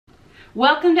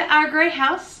Welcome to our gray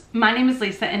house. My name is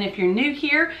Lisa, and if you're new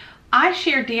here, I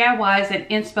share DIYs and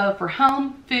inspo for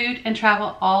home, food, and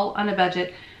travel, all on a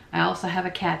budget. I also have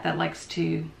a cat that likes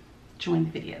to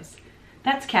join the videos.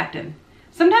 That's Captain.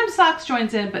 Sometimes Socks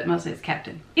joins in, but mostly it's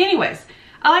Captain. Anyways,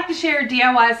 I like to share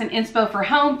DIYs and inspo for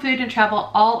home, food, and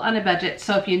travel, all on a budget.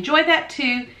 So if you enjoy that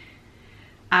too,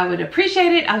 I would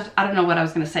appreciate it. I don't know what I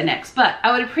was going to say next, but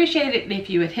I would appreciate it if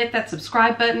you would hit that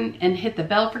subscribe button and hit the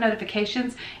bell for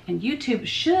notifications, and YouTube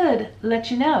should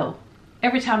let you know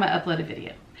every time I upload a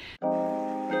video.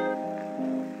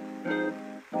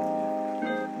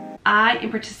 I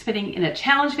am participating in a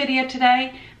challenge video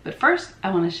today, but first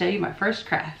I want to show you my first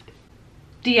craft.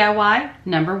 DIY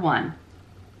number 1.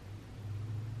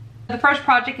 The first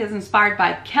project is inspired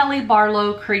by Kelly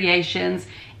Barlow Creations,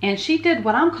 and she did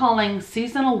what I'm calling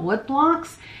seasonal wood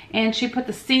blocks, and she put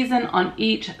the season on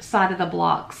each side of the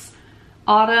blocks.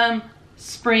 Autumn,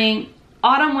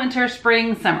 winter,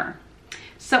 spring, summer.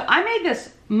 So I made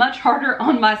this much harder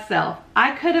on myself.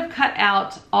 I could have cut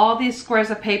out all these squares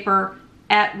of paper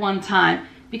at one time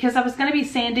because I was going to be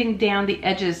sanding down the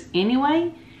edges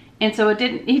anyway, and so it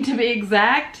didn't need to be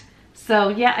exact. So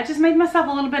yeah, I just made myself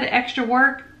a little bit of extra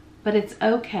work, but it's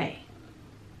okay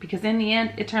because in the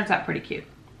end it turns out pretty cute.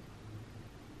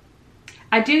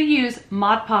 I do use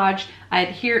Mod Podge.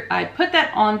 I put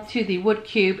that onto the wood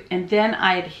cube, and then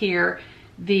I adhere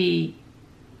the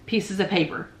pieces of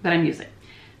paper that I'm using.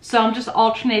 So I'm just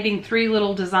alternating 3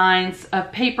 little designs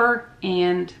of paper,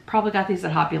 and probably got these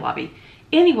at Hobby Lobby.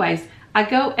 Anyways, I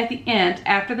go at the end,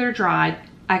 after they're dried,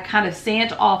 I kind of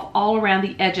sand off all around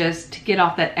the edges to get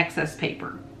off that excess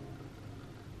paper.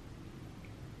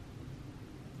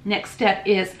 Next step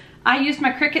is I used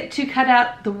my Cricut to cut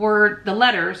out the words,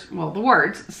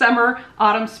 summer,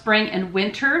 autumn, spring, and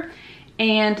winter.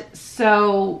 And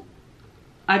so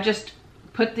I just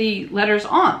put the letters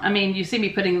on. I mean, you see me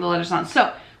putting the letters on.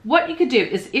 So what you could do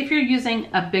is, if you're using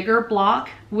a bigger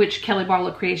block, which Kelly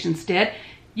Barlow Creations did,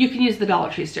 you can use the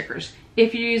Dollar Tree stickers.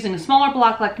 If you're using a smaller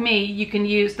block like me, you can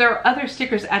use, there are other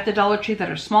stickers at the Dollar Tree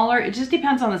that are smaller. It just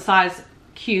depends on the size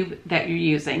cube that you're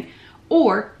using.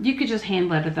 Or you could just hand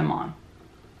letter them on.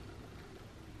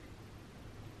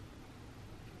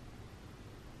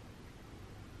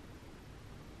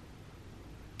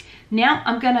 Now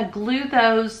I'm going to glue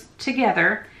those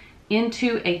together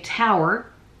into a tower,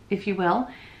 if you will.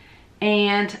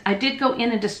 And I did go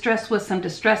in and distress with some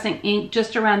distressing ink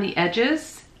just around the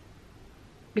edges,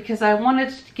 because I wanted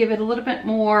to give it a little bit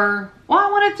more, well,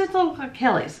 I wanted it to look like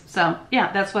Kelly's. So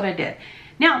yeah, that's what I did.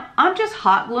 Now I'm just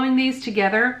hot gluing these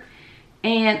together.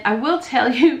 And I will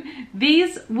tell you,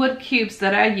 these wood cubes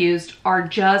that I used are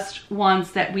just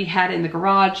ones that we had in the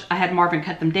garage. I had Marvin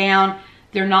cut them down.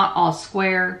 They're not all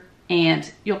square,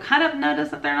 and you'll kind of notice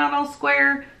that they're not all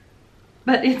square,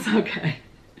 but it's okay.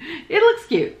 It looks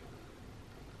cute.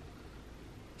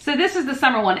 So this is the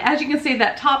summer one. As you can see,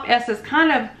 that top S is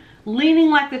kind of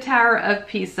leaning like the Tower of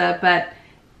Pisa, but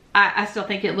I still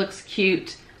think it looks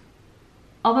cute.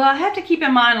 Although I have to keep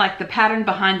in mind like the pattern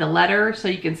behind the letter so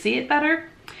you can see it better.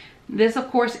 This of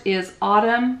course is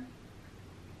autumn.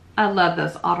 I love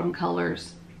those autumn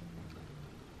colors.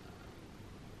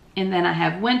 And then I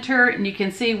have winter, and you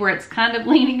can see where it's kind of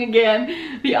leaning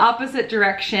again the opposite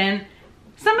direction.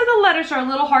 Some of the letters are a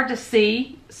little hard to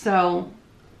see, so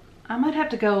I might have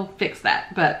to go fix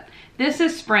that. But this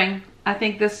is spring. I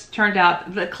think this turned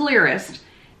out the clearest,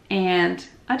 and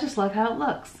I just love how it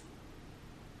looks.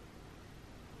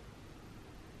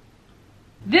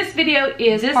 This video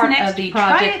is part of the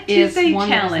Project is one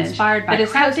challenge inspired by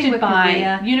hosted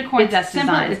by Unicorn Dust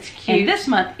Designs. It's cute. And this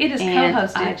month it is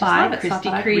co-hosted by Christy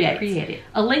Creates.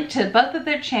 A link to both of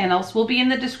their channels will be in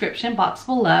the description box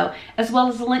below, as well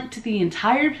as a link to the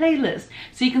entire playlist,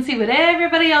 so you can see what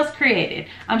everybody else created.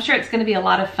 I'm sure it's going to be a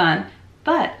lot of fun,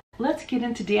 but let's get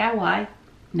into DIY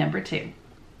number 2.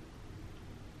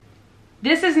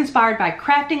 This is inspired by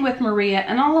Crafting with Maria,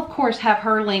 and I'll of course have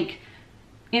her link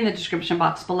in the description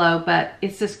box below, but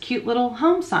it's this cute little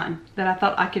home sign that I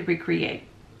thought I could recreate.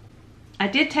 I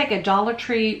did take a Dollar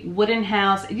Tree wooden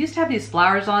house. It used to have these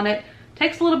flowers on it.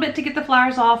 Takes a little bit to get the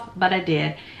flowers off, but I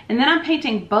did. And then I'm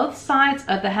painting both sides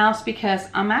of the house because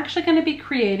I'm actually going to be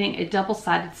creating a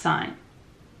double-sided sign.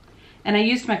 And I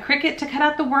used my Cricut to cut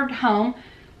out the word home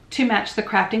to match the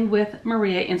Crafting with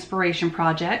Maria inspiration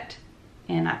project.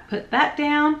 And I put that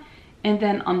down, and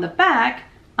then on the back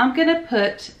I'm gonna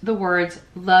put the words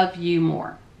love you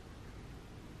more.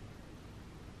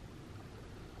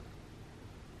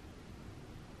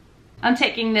 I'm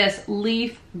taking this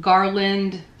leaf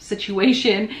garland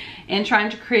situation and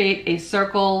trying to create a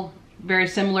circle very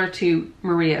similar to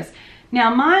Maria's.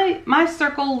 Now my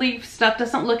circle leaf stuff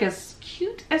doesn't look as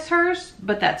cute as hers,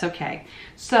 but that's okay.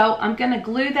 So I'm gonna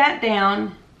glue that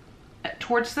down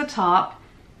towards the top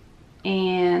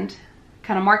and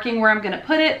kind of marking where I'm gonna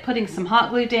put it, putting some hot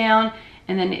glue down,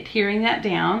 and then adhering that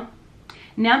down.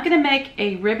 Now I'm gonna make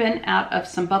a ribbon out of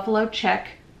some buffalo check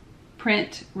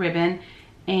print ribbon,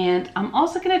 and I'm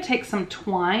also gonna take some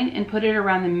twine and put it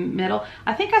around the middle.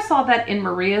 I think I saw that in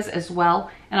Maria's as well,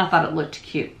 and I thought it looked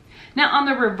cute. Now on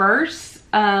the reverse,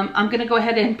 I'm gonna go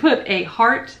ahead and put a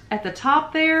heart at the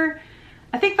top there.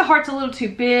 I think the heart's a little too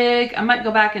big. I might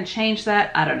go back and change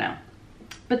that, I don't know.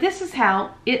 But this is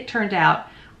how it turned out.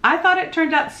 I thought it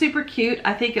turned out super cute.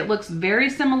 I think it looks very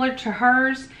similar to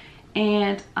hers,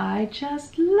 and I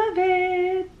just love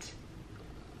it.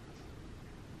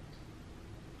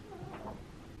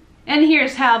 And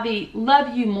here's how the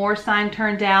Love You More sign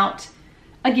turned out.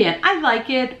 Again, I like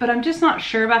it, but I'm just not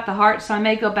sure about the heart, so I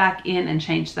may go back in and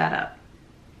change that up.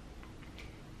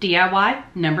 DIY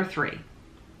number 3.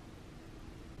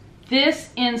 This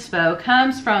inspo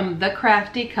comes from the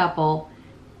Crafty Couple.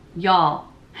 Y'all,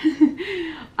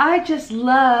 I just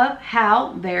love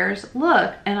how theirs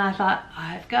look, and I thought,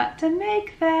 I've got to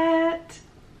make that.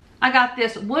 I got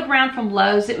this wood round from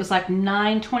Lowe's. It was like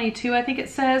 $9.22, I think it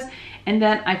says. And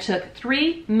then I took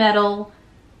 3 metal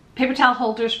paper towel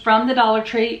holders from the Dollar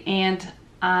Tree, and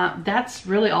that's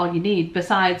really all you need.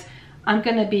 Besides, I'm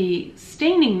gonna be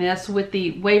staining this with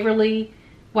the Waverly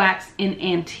wax in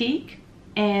Antique,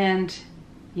 and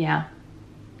yeah,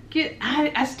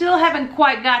 I still haven't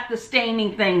quite got the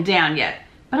staining thing down yet,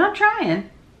 but I'm trying.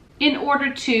 In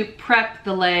order to prep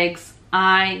the legs,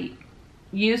 I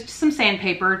used some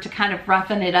sandpaper to kind of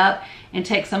roughen it up and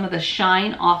take some of the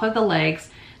shine off of the legs.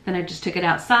 Then I just took it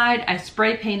outside. I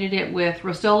spray painted it with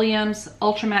Rust-Oleum's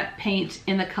Ultramatte paint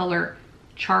in the color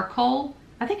Charcoal.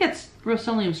 I think it's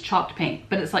Rust-Oleum's chalked paint,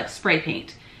 but it's like spray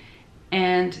paint.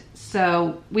 And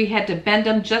so we had to bend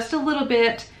them just a little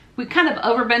bit. We kind of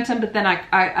overbent them, but then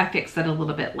I fixed it a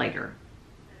little bit later.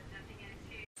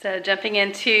 So jumping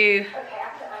into,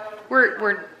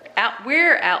 we're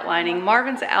outlining,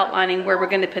 Marvin's outlining where we're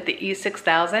going to put the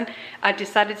E6000. I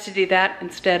decided to do that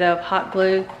instead of hot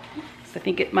glue. I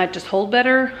think it might just hold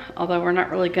better, although we're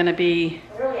not really going to be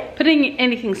putting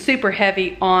anything super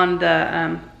heavy on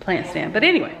the plant stand. But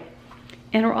anyway,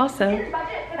 and we're also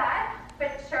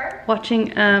watching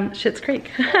Schitt's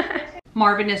Creek.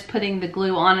 Marvin is putting the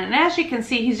glue on, and as you can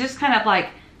see, he's just kind of like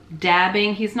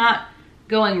dabbing. He's not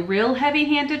going real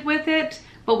heavy-handed with it,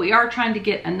 but we are trying to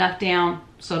get enough down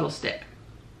so it'll stick.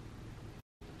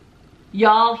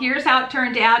 Y'all, here's how it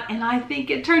turned out, and I think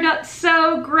it turned out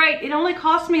so great. It only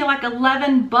cost me like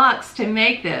 11 bucks to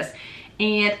make this,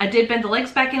 and I did bend the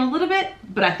legs back in a little bit,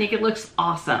 but I think it looks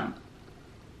awesome.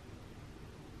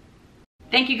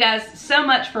 Thank you guys so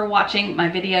much for watching my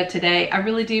video today. I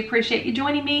really do appreciate you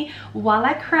joining me while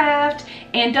I craft.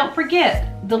 And don't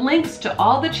forget, the links to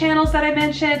all the channels that I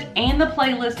mentioned and the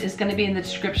playlist is gonna be in the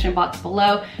description box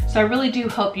below. So I really do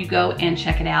hope you go and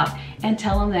check it out and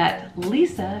tell them that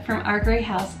Lisa from Our Gray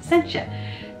House sent you.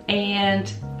 And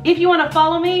if you wanna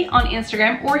follow me on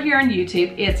Instagram or here on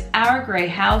YouTube, it's Our Gray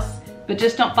House, but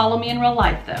just don't follow me in real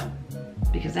life though,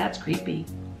 because that's creepy.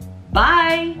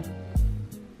 Bye.